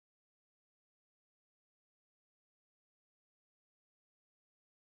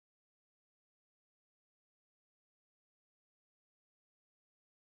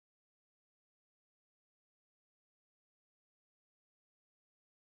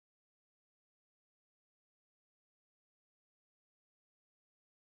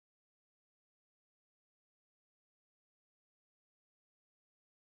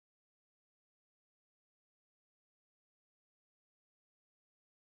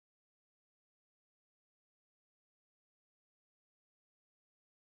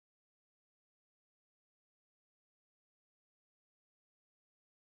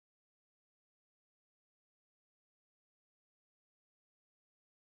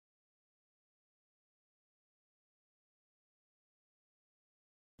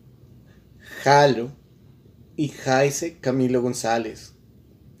Hallo, ich heiße Camilo González.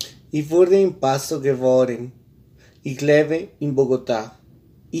 Ich wurde in Pasto geboren. Ich lebe in Bogotá.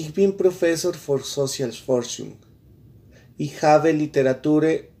 Ich bin Professor für Sozialforschung. Ich habe Literatur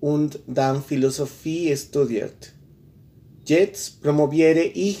und dann Philosophie studiert. Jetzt promoviere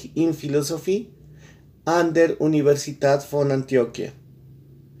ich in Philosophie an der Universität von Antioquia.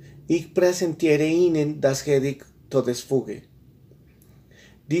 Ich präsentiere Ihnen das Gedicht Todesfuge.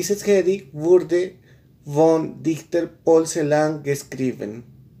 Dieses Gedicht wurde von Dichter Celan geschrieben.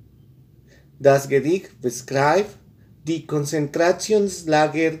 Das Gedicht beschreibt die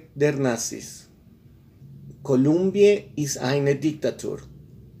Konzentrationslager der Nazis. Kolumbien ist eine Diktatur.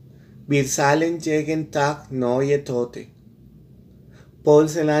 Wir zahlen jeden Tag neue Tote.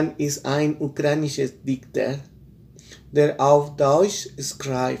 Celan ist ein ukrainischer Dichter, der auf Deutsch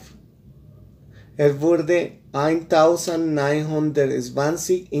schreibt. Er wurde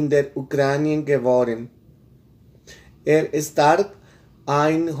 1920 in der Ukraine geboren. Er starb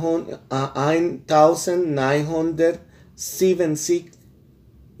 1970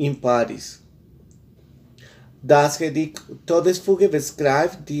 in Paris. Das Gedicht Todesfuge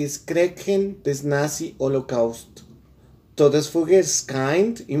beschreibt die Schrecken des Nazi-Holocaust. Todesfuge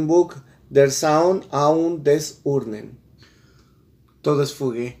erscheint im Buch Der Sound und des Urnen.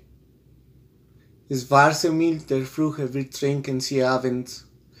 Todesfuge. Es war so mild der Frühe, wir trinken sie abends,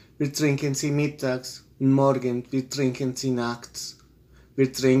 wir trinken sie mittags und morgens, wir trinken sie nachts.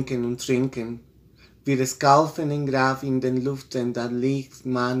 Wir trinken und trinken, wir skaufen ein Grab in den Luften, da liegt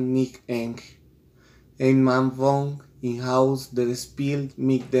man nicht eng. Ein Mann wohnt im Haus, der spielt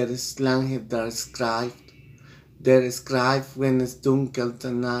mit der Schlange, der schreibt, wenn es dunkelt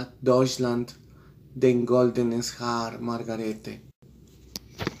nach Deutschland, den goldenes Haar Margarete.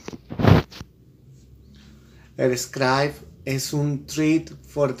 Er schreibt, es umtritt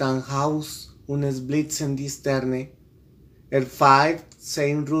vor dein Haus und es blitzen die Sterne. Er pfeift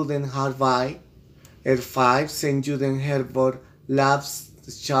sein Ruden herbei, er pfeift sein Juden hervor,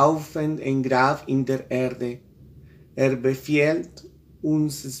 lasst schaufeln ein Grab in der Erde. Er befiehlt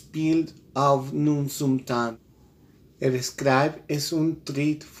uns spielt auf nun zum Tanz. Er schreibt, es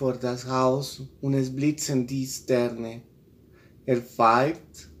umtritt vor das Haus und es blitzen die Sterne. Er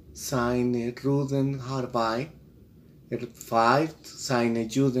pfeift seine Ruden herbei, er pfeift seine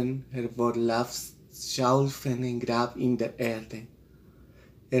Juden hervor, lasst schaufeln ein Grab in der Erde.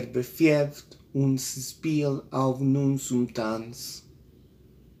 Er befiehlt uns Spiel auf nun zum Tanz.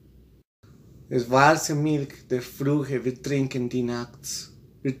 Es war so Milch der Frühe, wir trinken die nachts,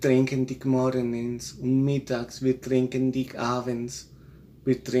 wir trinken die morgens und mittags, wir trinken die abends,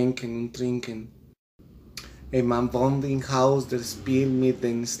 wir trinken und trinken. Ein Mann wohnt im Haus, der spielt mit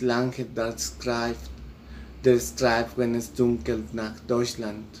den Schlangen, der schreibt, wenn es dunkelt nach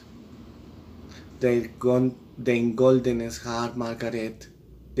Deutschland. Den goldenes Haar Margaret,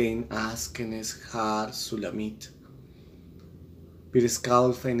 den askenes Haar Sulamit. Wir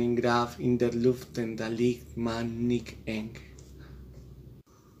skaufen ein Grab in der Luft, da liegt man nicht eng.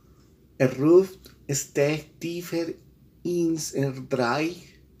 Er ruft, steigt tiefer ins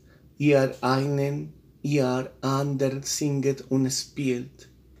Erdreich, ihr einen, ihr ander singet und spielt.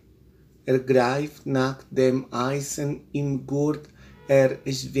 Er greift nach dem Eisen im Gurt, er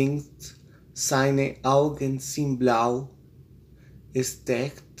schwingt, seine Augen sind blau. Es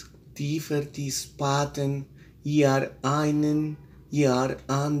steckt tiefer die Spaten, ihr einen, ihr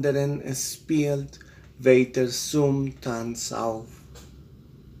anderen, es spielt weiter zum Tanz auf.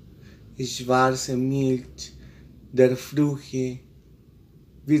 Schwarze Milch der Frühe,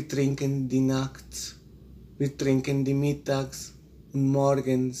 wir trinken die nachts, wir trinken die mittags und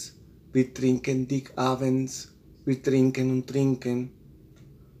morgens, wir trinken die abends, wir trinken und trinken.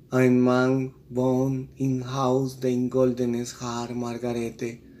 Ein Mann wohnt im Haus, den goldenes Haar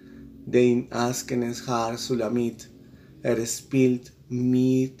Margarete, den askenes Haar Sulamit. Er spielt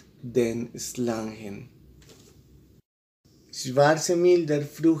mit den Schlangen. Schwarze Milch der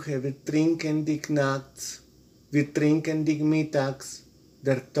Frühe, wir trinken die nachts, wir trinken die mittags.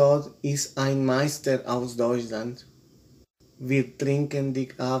 Der Tod ist ein Meister aus Deutschland. Wir trinken die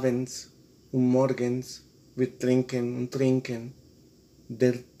abends und morgens, wir trinken und trinken.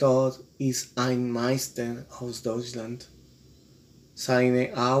 Der Tod ist ein Meister aus Deutschland.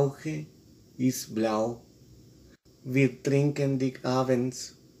 Seine Auge ist blau. Wir trinken die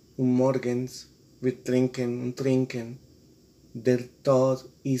abends und morgens, wir trinken und trinken. Der Tod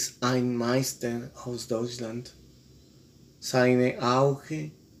ist ein Meister aus Deutschland. Seine Auge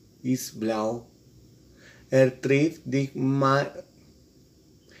ist blau. Er trifft dich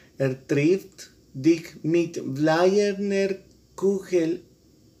mit bleierner Kugel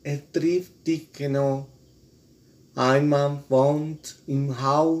trifft dich genau. Ein Mann wohnt im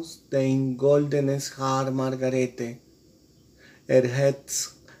Haus, dein goldenes Haar Margarete.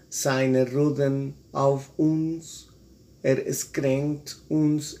 Hetzt seine Ruden auf uns, schränkt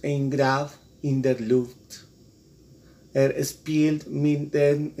uns ein Grab in der Luft. Spielt mit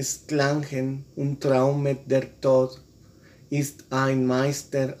den Sklangen und traumet der Tod, ist ein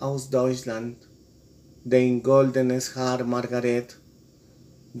Meister aus Deutschland, dein goldenes Haar Margaret,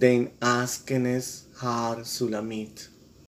 dein askenes Haar Sulamit.